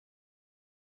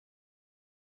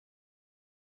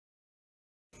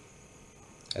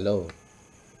Hello,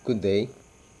 good day.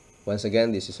 Once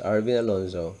again, this is Arvin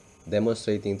Alonzo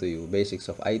demonstrating to you basics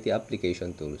of IT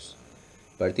application tools,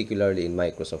 particularly in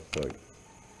Microsoft Word.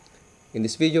 In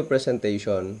this video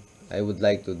presentation, I would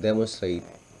like to demonstrate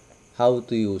how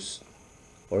to use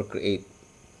or create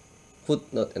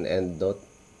footnote and endnote,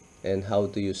 and how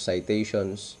to use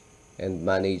citations and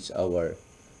manage our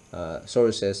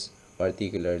sources,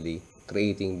 particularly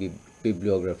creating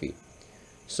bibliography.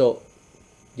 So,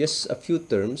 just a few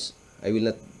terms. I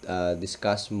will not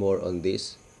discuss more on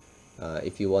this.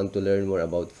 If you want to learn more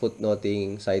about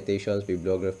footnoting, citations,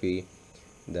 bibliography,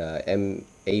 the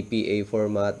APA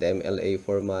format, the MLA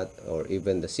format, or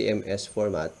even the CMS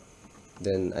format,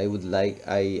 then I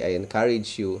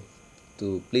encourage you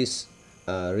to please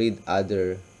read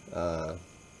other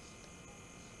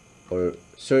or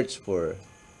search for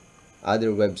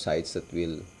other websites that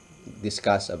will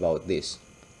discuss about this.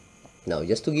 Now,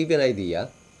 just to give you an idea,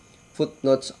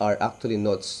 footnotes are actually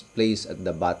notes placed at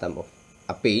the bottom of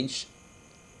a page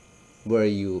where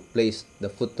you place the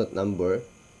footnote number,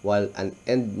 while an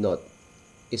endnote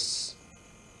is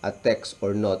a text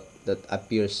or note that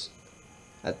appears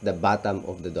at the bottom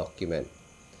of the document.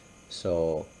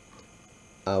 So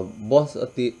both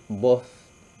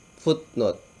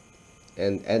footnote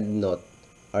and endnote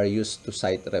are used to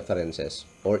cite references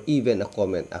or even a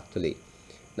comment actually.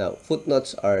 Now,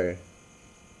 footnotes are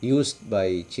used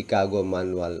by Chicago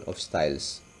Manual of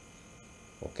Styles.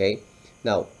 Okay,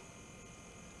 now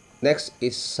next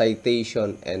is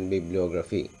citation and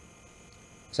bibliography.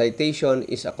 Citation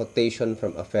is a quotation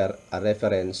from a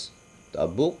reference to a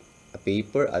book, a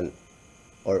paper,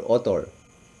 or author.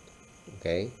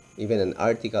 Okay, even an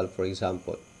article, for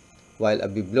example. While a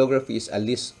bibliography is a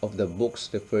list of the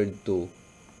books referred to,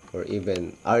 or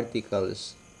even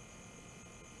articles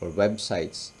or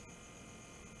websites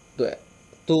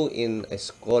to in a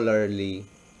scholarly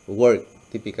work,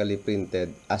 typically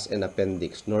printed as an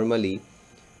appendix. Normally,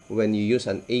 when you use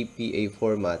an APA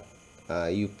format,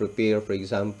 you prepare, for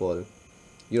example,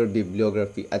 your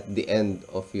bibliography at the end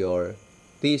of your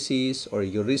thesis or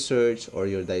your research or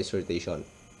your dissertation.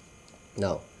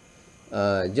 Now,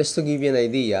 just to give you an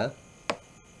idea,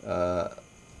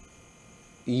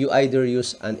 you either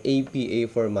use an APA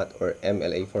format or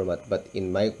MLA format, but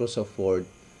in Microsoft Word,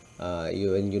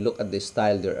 when you look at the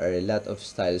style, there are a lot of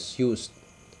styles used.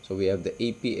 So we have the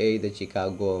APA, the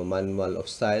Chicago Manual of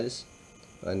Styles,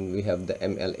 and we have the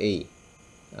MLA.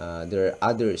 There are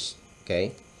others,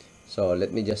 okay? So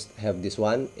let me just have this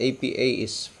one. APA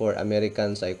is for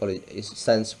American Psychology, it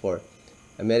stands for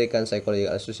American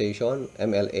Psychological Association.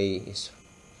 MLA is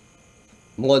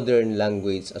Modern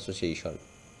Language Association.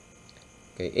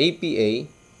 Okay, APA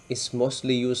is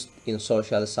mostly used in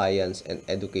social science and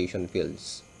education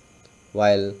fields,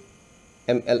 while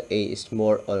MLA is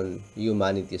more on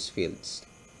humanities fields.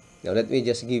 Now, let me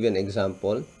just give you an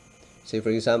example. Say, for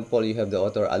example, you have the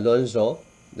author Alonzo,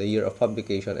 the year of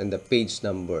publication, and the page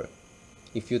number.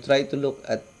 If you try to look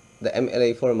at the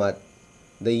MLA format,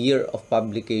 the year of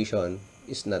publication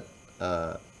is not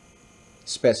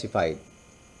specified.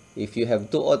 If you have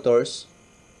two authors,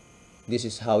 this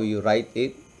is how you write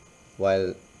it,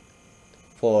 while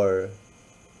for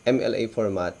MLA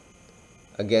format,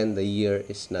 again, the year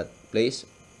is not placed,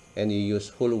 and you use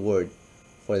whole word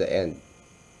for the end.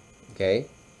 Okay,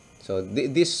 so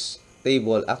this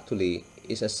table actually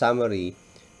is a summary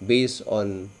based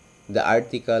on the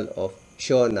article of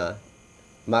Shona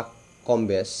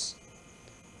McCombes,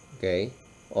 okay,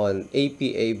 on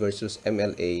APA versus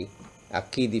MLA, a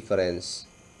key difference,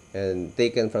 and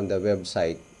taken from the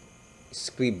website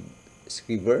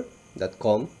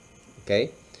scriber.com.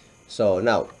 Okay, so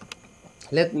now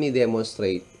let me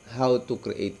demonstrate how to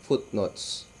create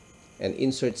footnotes and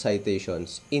insert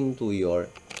citations into your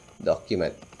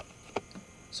document.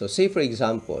 So say, for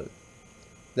example,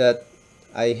 that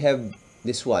I have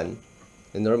this one,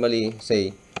 and normally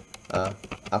say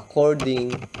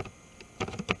according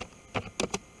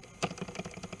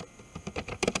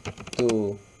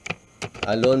to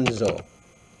Alonzo.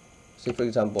 Say, for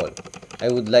example, I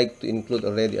would like to include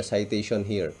already a citation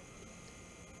here.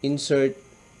 Insert,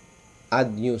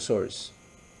 add new source.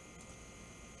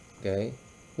 Okay,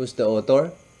 who's the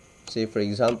author? Say, for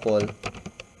example,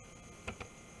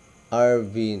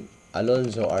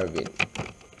 Alonzo Arvin.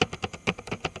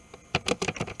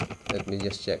 Let me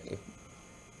just check if.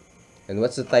 And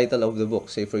what's the title of the book?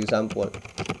 Say, for example,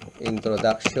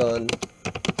 Introduction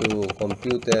to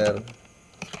Computer.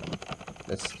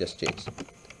 Let's just change.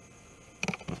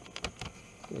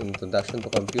 Introduction to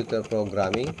Computer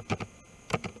Programming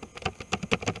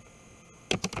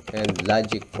and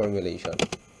Logic Formulation.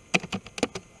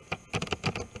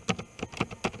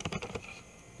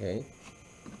 Okay.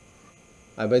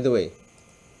 By the way,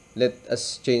 let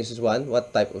us change this one.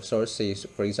 What type of source? Say,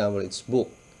 for example, it's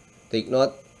book. Take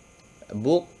note, a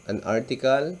book, an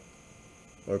article,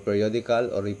 or periodical,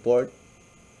 or report,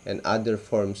 and other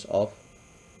forms of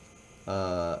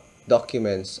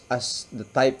documents as the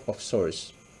type of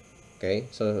source. Okay,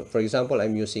 so for example,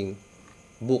 I'm using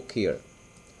book here.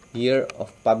 Year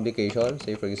of publication,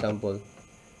 say for example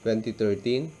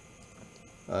 2013.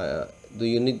 Do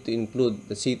you need to include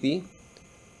the city?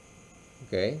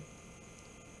 Okay,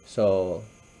 so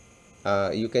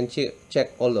you can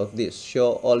check all of this,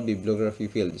 show all bibliography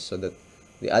fields, so that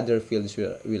the other fields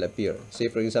will appear. Say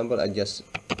for example, I just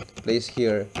place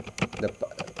here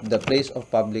the place of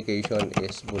publication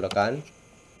is Bulacan,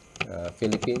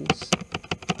 Philippines.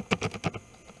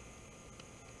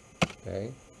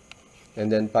 Okay,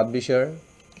 and then publisher,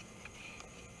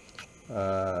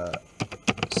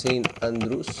 St.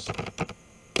 Andrews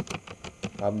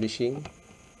Publishing.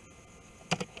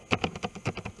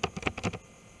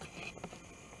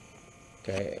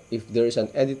 Okay, if there is an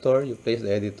editor, you place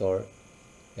the editor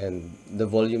and the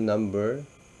volume number,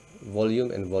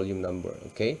 volume and volume number.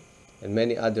 Okay, and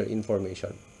many other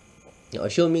information. Now,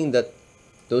 assuming that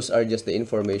those are just the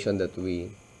information that we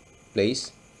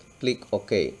place, click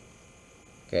OK.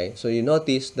 Okay, so you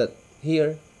notice that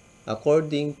here,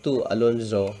 according to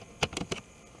Alonzo,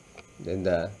 then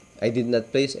I did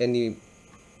not place any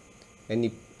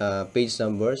page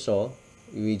number, so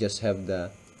we just have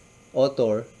the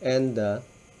author and the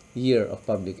year of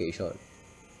publication.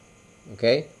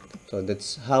 Okay, so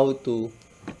that's how to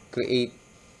create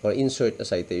or insert a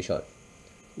citation.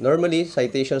 Normally,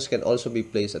 citations can also be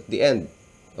placed at the end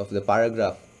of the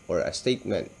paragraph or a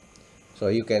statement, so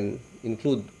you can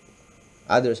include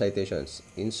other citations.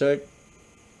 Insert.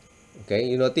 Okay,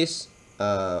 you notice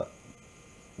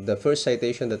the first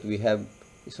citation that we have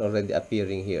is already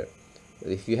appearing here.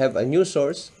 If you have a new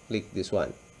source, click this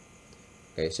one.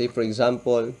 Okay, say for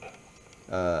example,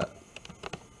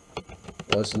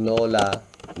 Osnola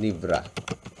Libra.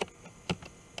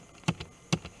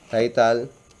 Title,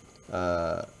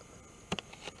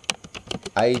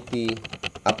 IT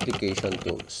Application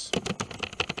Tools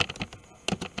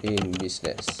in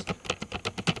Business.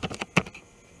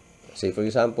 Say for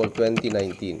example,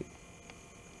 2019.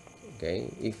 Okay,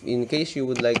 if in case you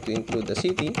would like to include the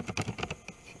city,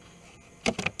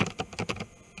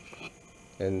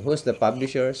 and who's the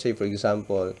publisher, say for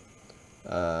example,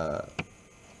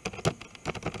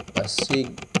 Pasig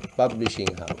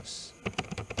Publishing House.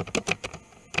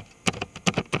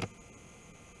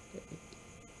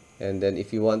 And then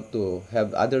if you want to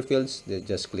have other fields, then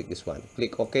just click this one.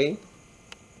 Click OK.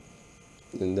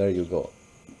 And there you go.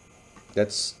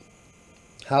 That's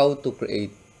how to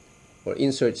create or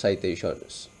insert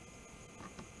citations.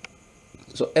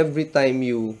 So every time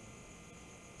you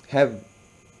have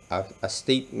a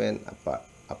statement,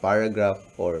 a paragraph,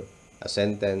 or a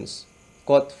sentence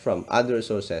quote from other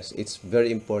sources, it's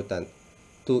very important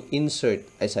to insert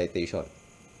a citation.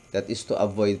 That is to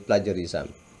avoid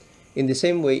plagiarism. In the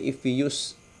same way, if we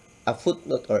use a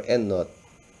footnote or endnote,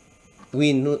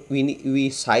 we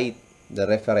cite the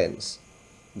reference.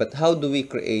 But how do we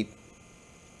create,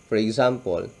 for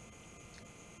example,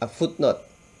 a footnote?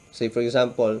 Say for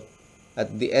example,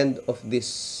 at the end of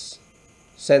this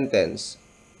sentence,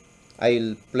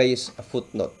 I'll place a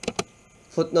footnote.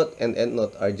 Footnote and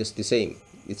endnote are just the same.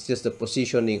 It's just the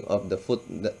positioning of the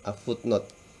footnote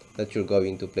that you're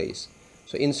going to place.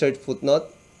 So insert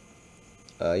footnote.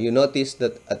 You notice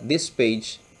that at this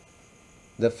page,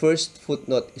 the first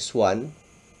footnote is 1,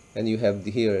 and you have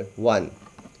here 1.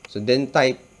 So then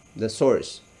type the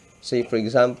source. Say for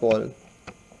example,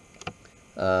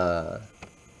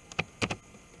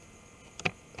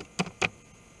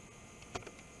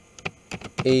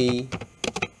 A.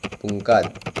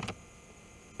 Pungkad.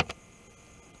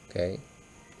 Okay.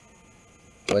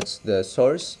 What's the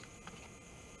source?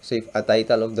 Say a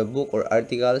title of the book or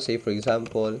article. Say for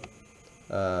example,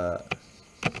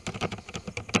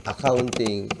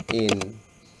 accounting in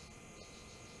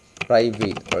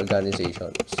private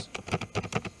organizations.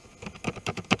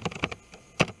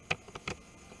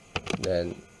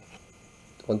 Then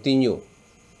continue.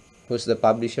 Who's the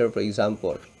publisher, for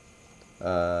example?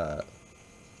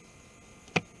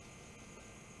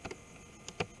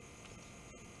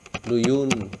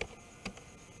 Luyun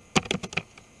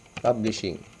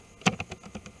Publishing.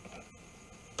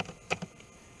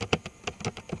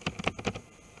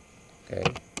 Okay,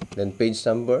 then page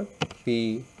number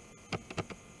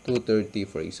P230,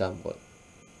 for example.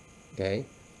 Okay,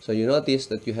 so you notice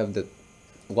that you have the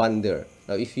one there.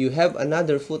 Now if you have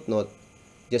another footnote,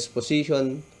 just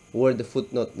position where the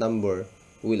footnote number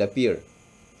will appear.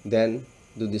 Then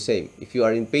do the same. If you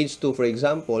are in page 2, for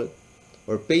example,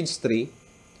 or page 3,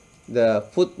 the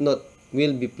footnote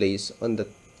will be placed on the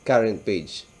current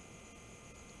page.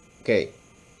 Okay,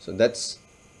 so that's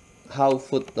how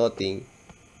footnoting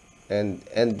and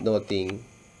endnoting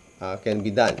can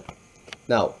be done.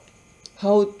 Now,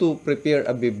 how to prepare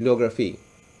a bibliography?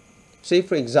 Say,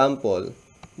 for example,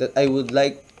 that I would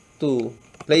like to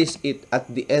place it at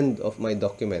the end of my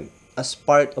document as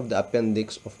part of the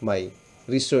appendix of my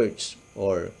research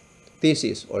or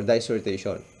thesis or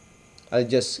dissertation. I'll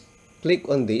just click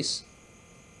on this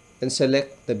and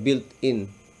select the built-in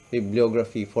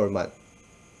bibliography format.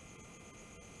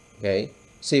 Okay,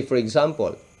 say for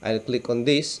example, I'll click on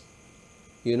this.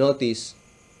 You notice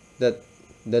that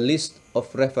the list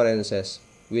of references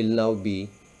will now be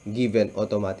given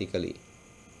automatically.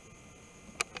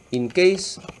 In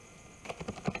case,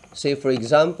 say for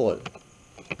example,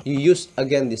 you use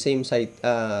again the same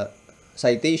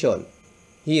citation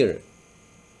here,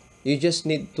 you just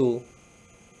need to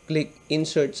click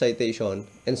Insert Citation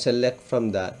and select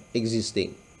from the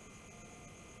existing.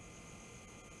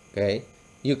 Okay,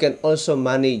 you can also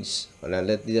manage.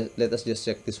 Let us just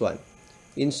check this one.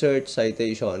 Insert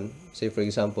citation, say for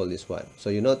example this one. So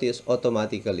you notice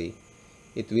automatically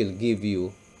it will give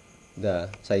you the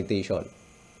citation.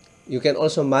 You can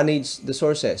also manage the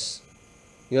sources.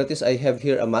 You notice I have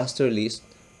here a master list,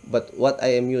 but what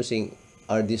I am using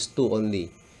are these two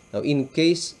only. Now in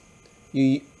case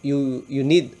you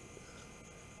need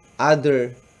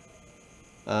other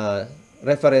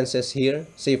references here,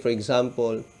 say for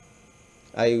example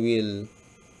I will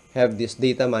have this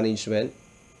data management,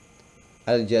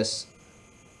 I'll just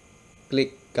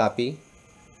click copy.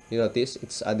 You notice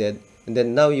it's added, and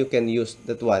then now you can use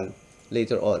that one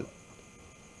later on.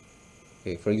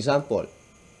 Okay, for example,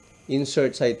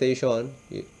 insert citation,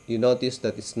 you notice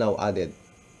that it's now added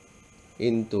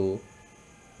into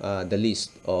the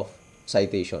list of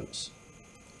citations.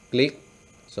 Click,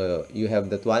 so you have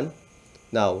that one.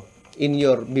 Now in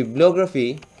your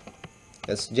bibliography,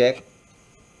 let's check,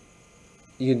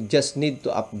 you just need to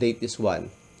update this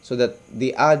one so that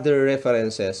the other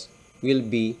references will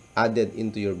be added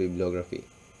into your bibliography.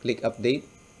 Click update.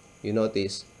 You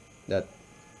notice that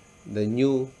the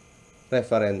new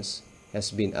reference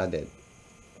has been added.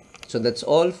 So that's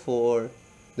all for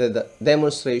the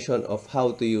demonstration of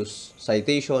how to use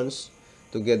citations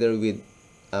together with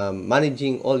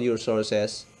managing all your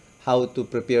sources, how to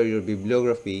prepare your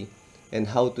bibliography, and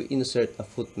how to insert a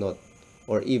footnote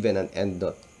or even an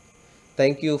endnote.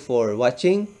 Thank you for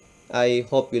watching. I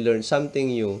hope you learned something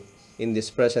new in this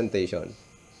presentation.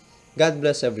 God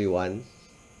bless everyone.